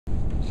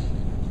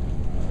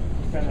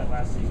Ben, that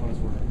last sequence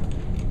where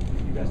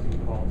you guys can get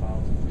the ball about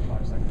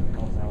 5 seconds and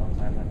calls out on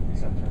time, that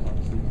 7 turns out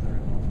the Steve's there.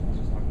 I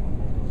was just talking about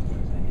both those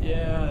plays.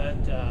 Yeah,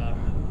 that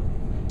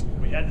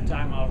we had the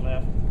timeout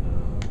left.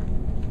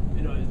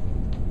 You know,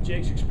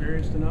 Jake's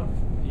experienced enough.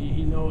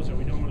 He knows that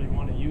we don't really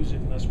want to use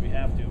it unless we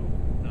have to.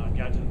 It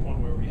got to the point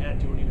where we had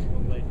to, and he was a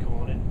little late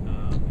calling it.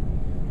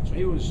 So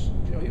he was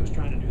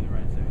trying to do the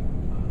right thing.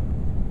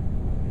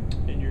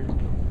 And you're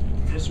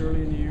this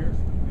early in the year,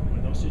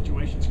 when those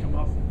situations come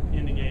up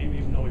in the game,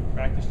 even though we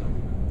practiced them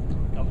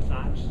a couple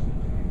times,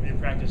 we didn't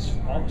practice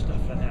all the stuff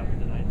that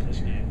happened tonight in this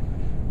game.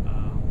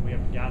 We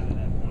haven't gotten to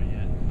that point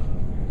yet.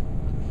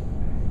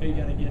 You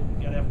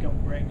gotta have a couple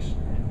breaks.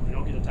 If we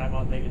don't get a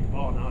timeout and they get the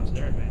ball, now it's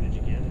their advantage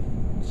again.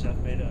 And Seth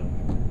made a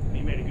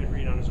good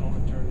read on his own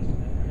and turned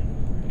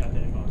and got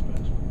that inbounds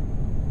pass.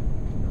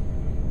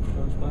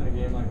 Coach, playing a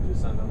game like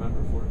this on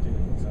November 14th,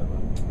 what's that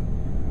like?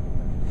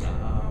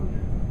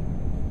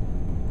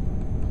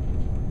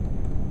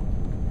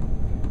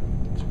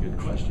 It's a good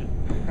question.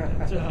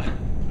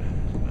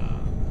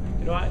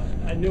 You know,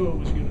 I knew it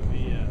was going to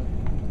be a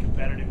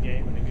competitive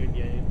game and a good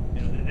game.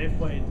 You know, they've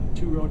played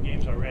 2 road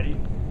games already,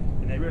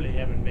 and they really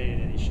haven't made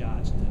any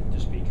shots to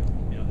speak of.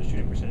 You know, the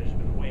shooting percentage has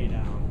been way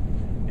down.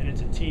 And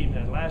it's a team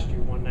that last year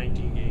won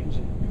 19 games,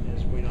 and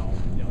as we know,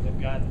 they've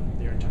got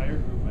their entire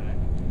group back,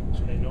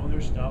 so they know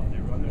their stuff, they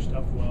run their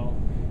stuff well.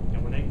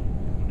 And when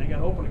they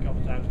got open a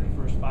couple times in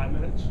the first 5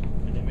 minutes,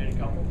 and they made a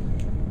couple,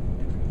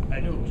 I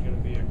knew it was going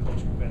to be a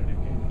close, competitive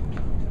game.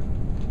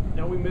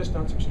 Now we missed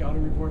on some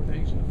scouting report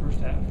things in the first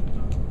half,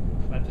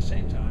 but at the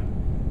same time,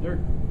 they're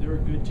a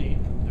good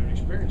team, they're an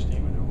experienced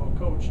team, and they're well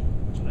coached,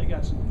 so they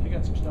got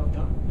some stuff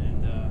done,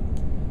 and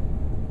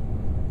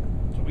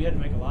so we had to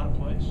make a lot of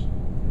plays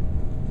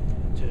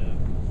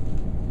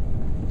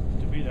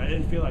to be there. I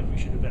didn't feel like we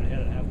should have been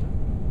ahead at halftime.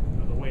 You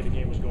know, the way the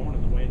game was going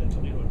and the way that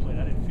Toledo had played,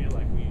 I didn't feel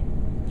like we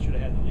should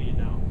have had the lead.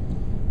 Now,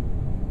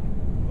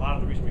 a lot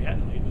of the reason we had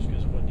the lead was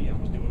because of what Dion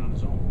was doing on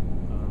his own.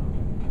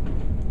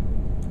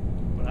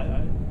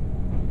 But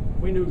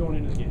we knew going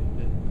into this game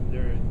that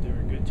they're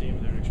a good team,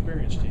 they're an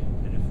experienced team,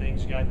 and if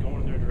things got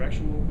going in their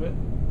direction a little bit,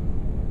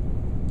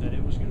 that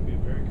it was going to be a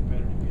very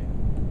competitive game.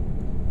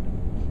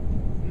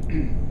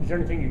 Is there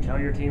anything you tell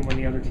your team when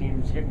the other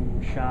team's hitting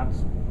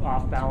shots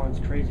off balance,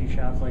 crazy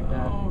shots like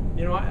that?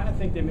 You know, I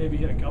think they maybe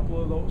hit a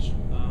couple of those,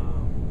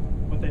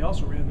 but they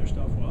also ran their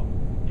stuff well,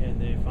 and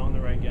they found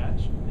the right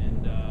guys,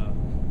 and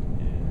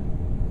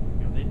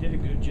you know, they did a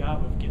good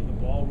job of getting the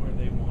ball where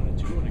they wanted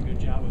to, and a good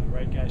job of the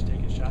right guys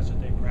taking shots that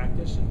they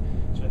practiced, and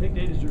so I think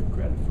they deserve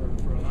credit for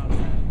a lot of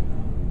that.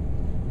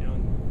 You know,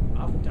 and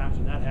oftentimes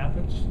when that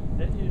happens,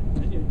 then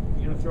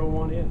you're going to throw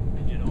one in,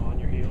 you know, on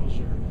your heels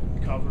or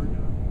covered.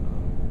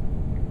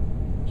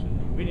 So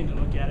we need to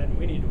look at it, and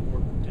we need to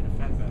work to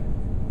defend better.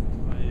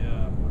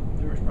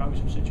 There was probably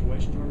some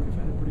situations where we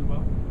defended pretty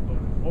well, but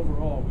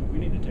overall, we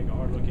need to take a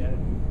hard look at it.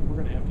 We're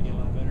going to have to get a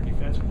lot better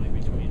defensively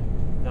between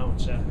now and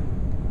Saturday.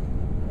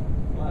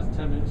 The last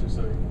 10 minutes or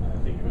so, I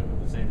think you went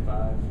with the same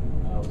 5.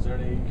 Was there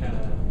any kind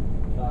of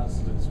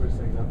thoughts to switch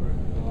things up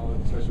at all,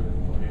 especially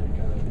with Bohannon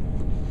kind of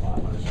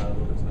on a shot a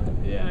little bit tonight?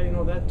 Yeah, you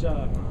know, that's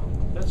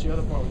the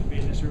other part with it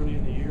being this early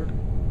in the year.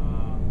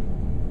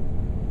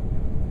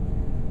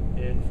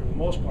 And for the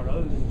most part,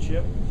 other than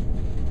Chip,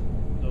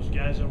 those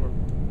guys that were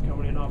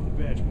coming in off the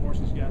bench,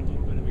 Morrison's got a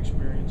little bit of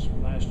experience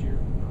from last year.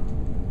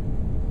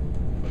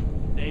 But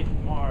Nate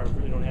and Marv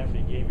really don't have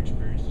any game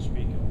experience to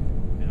speak of.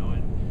 You know,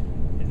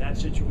 and in that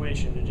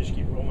situation, to just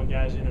keep rolling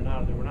guys in and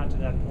out of there, we're not to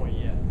that point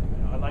yet.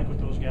 You know, I like what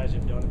those guys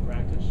have done in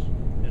practice,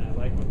 and I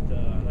like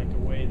the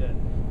way that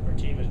our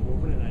team is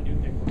moving, and I do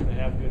think we're going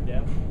to have good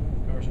depth,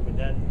 Carson. But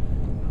that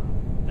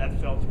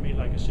felt to me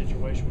like a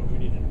situation where we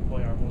needed to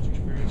play our most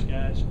experienced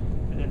guys.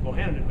 And then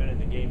Bohannon had been in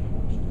the game the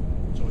most,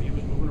 so he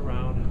was moving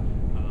around.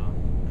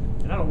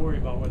 And I don't worry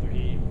about whether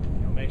he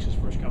makes his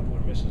first couple or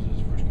misses his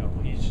first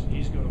couple.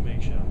 He's going to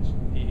make shots.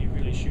 He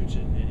really shoots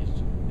it,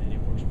 and he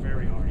works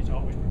very hard. He's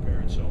always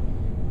prepared. So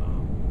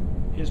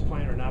his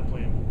playing or not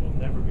playing will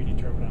never be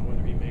determined on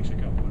whether he makes a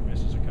couple or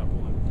misses a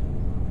couple.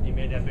 And he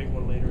made that big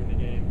one later in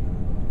the game.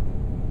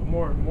 But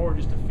more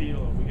just a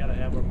feel of we got to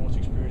have our most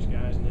experienced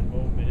guys, and then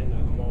Bo been in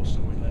there the most,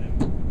 so we let him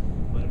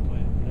play.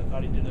 And I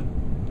thought he did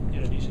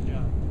a decent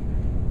job.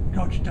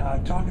 Coach,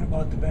 talking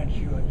about the bench,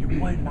 you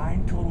played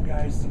 9 total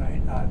guys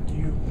tonight.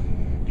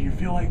 Do you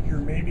feel like you're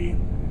maybe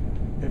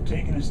have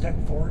taken a step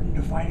forward in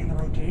defining the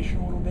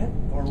rotation a little bit,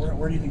 or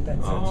where do you think that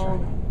sits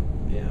right now?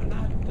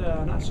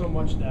 Yeah, not so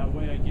much that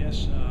way, I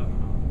guess.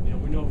 You know,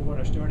 we know what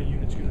our starting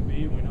unit's going to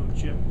be. We know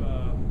Chip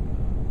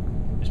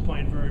is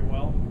playing very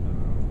well.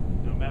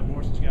 You know, Matt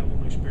Morrison's got a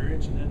little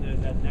experience, and then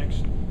that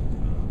next,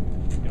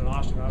 you know,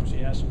 Austin obviously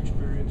has some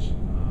experience.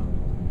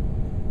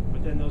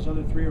 But then those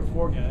other 3 or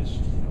 4 guys,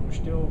 we're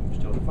still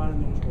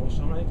defining those roles.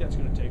 So I think that's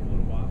going to take a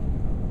little while.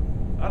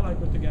 I like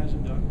what the guys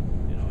have done,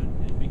 you know,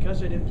 and because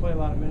they didn't play a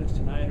lot of minutes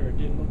tonight, or it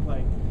didn't look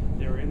like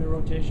they were in the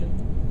rotation,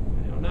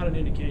 you know, not an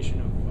indication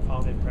of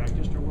how they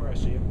practiced or where I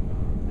see them.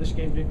 This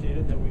game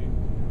dictated that we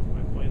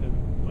play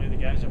the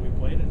guys that we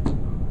played, and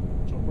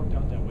so it worked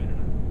out that way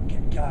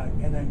tonight.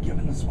 And And then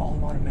given the small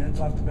amount of minutes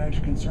off the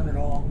bench, concerned at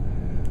all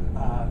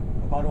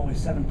about only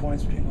 7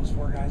 points between those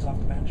 4 guys off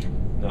the bench?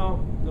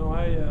 No,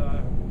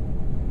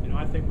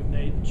 I think with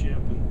Nate and Chip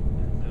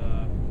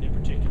and in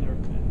particular,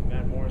 and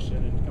Matt Morrison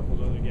and a couple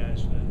of other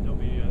guys, they'll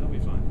be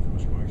fine from a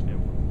scoring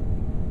standpoint.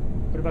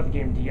 What about the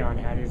game Dion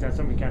had? Is that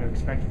something you kind of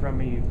expected from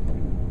me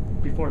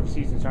before the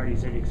season started? You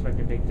said you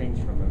expected big things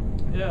from him.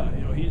 Yeah,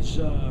 he's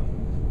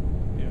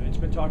it's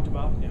been talked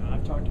about.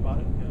 I've talked about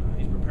it.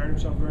 He's prepared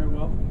himself very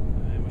well,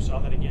 and we saw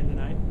that again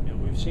tonight.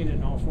 We've seen it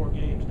in all 4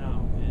 games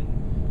now, and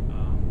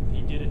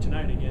he did it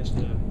tonight against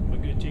a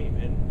good team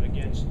and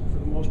against, for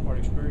the most part,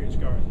 experienced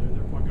guards.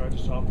 Their point guards are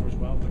sophomore as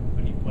well,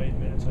 but he played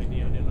minutes like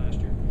Dion did last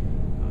year.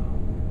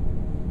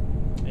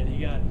 And he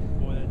got,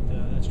 boy,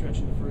 that stretch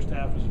in the first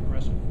half was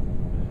impressive.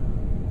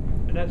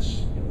 And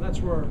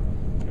that's where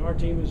our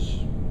team is.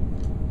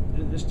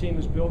 This team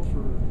is built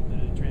for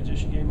the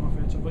transition game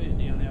offensively, and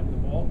Dion having the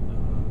ball.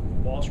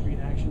 Ball screen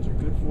actions are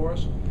good for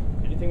us.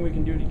 Anything we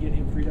can do to get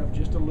him freed up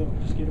just a little,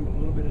 just get him a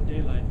little bit of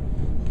daylight,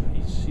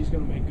 he's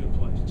going to make good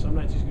plays. Some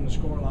nights he's going to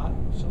score a lot.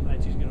 Some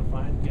nights he's going to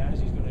find guys.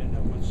 He's going to end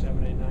up with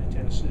 7, 8, 9,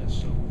 10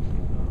 assists. So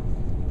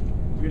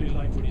really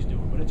like what he's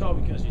doing, but it's all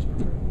because he's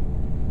prepared.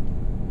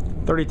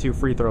 32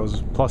 free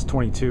throws plus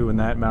 22 in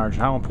that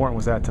margin. How important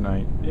was that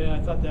tonight? Yeah, I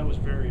thought that was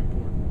very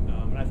important,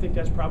 and I think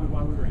that's probably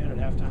why we were ahead at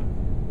halftime.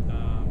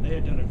 They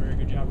had done a very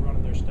good job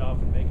running their stuff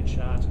and making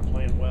shots and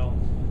playing well.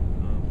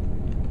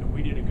 And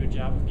we did a good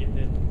job of getting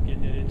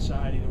it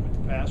inside, either with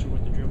the pass or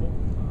with the dribble,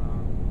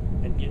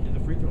 and getting to the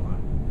free throw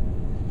line.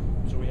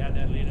 So we had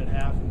that lead at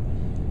half,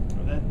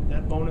 and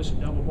that bonus and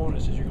double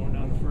bonus as you're going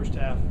down the first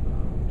half.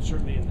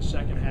 Certainly in the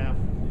second half,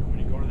 when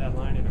you go to that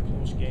line in a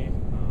close game,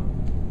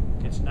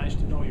 it's nice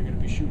to know you're going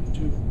to be shooting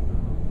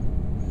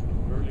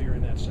 2 earlier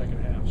in that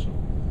second half. So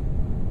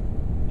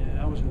yeah,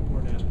 that was an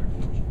important aspect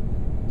for us.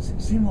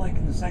 Seemed like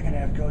in the second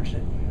half, Coach,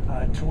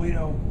 that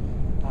Toledo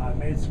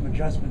made some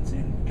adjustments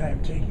in kind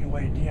of taking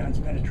away Dion's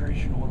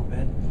penetration a little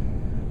bit,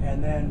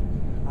 and then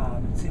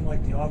it seemed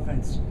like the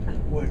offense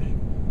would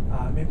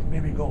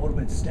maybe go a little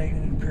bit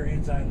stagnant in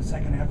periods in the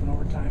second half and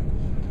overtime.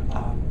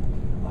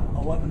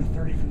 11 to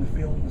 30 from the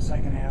field in the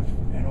second half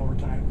and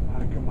overtime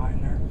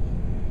combined there.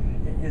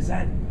 Is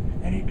that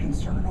any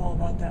concern at all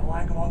about that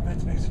lack of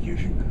offensive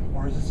execution,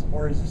 or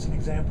is this an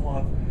example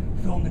of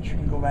film that you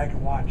can go back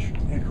and watch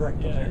and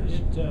correct those errors?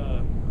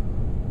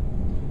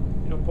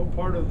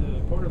 Part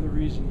of the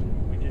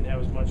reason we didn't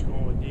have as much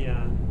going with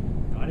Dion,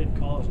 I didn't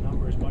call his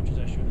number as much as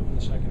I should have in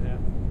the second half,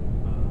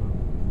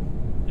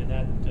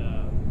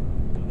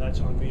 and that's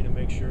on me to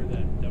make sure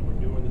that we're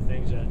doing the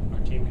things that our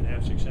team can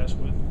have success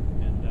with,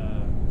 and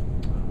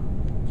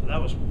so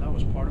that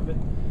was part of it.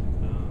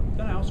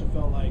 Then I also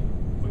felt like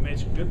we made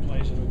some good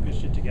plays and we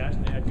pitched it to guys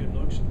and they had good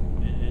looks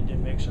and did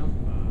make some.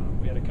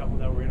 We had a couple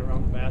that were in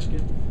around the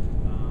basket.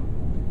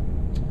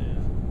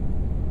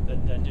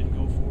 That didn't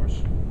go for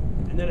us.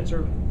 And then it's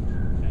early.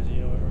 As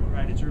you know,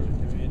 right, it's early.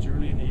 I mean, it's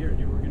early in the year.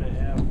 We're going to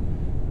have,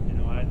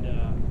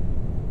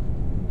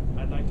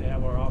 I'd like to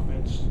have our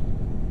offense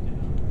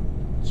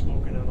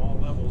smoking on all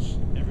levels,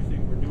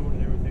 everything we're doing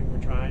and everything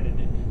we're trying. And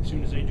as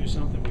soon as they do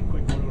something, we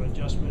quick go to an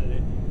adjustment.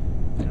 And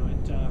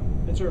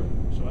it's early.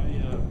 So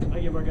I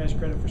give our guys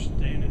credit for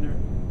staying in there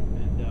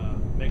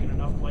and making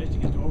enough plays to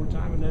get to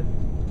overtime and then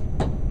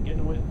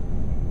getting a win.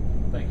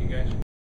 Thank you, guys.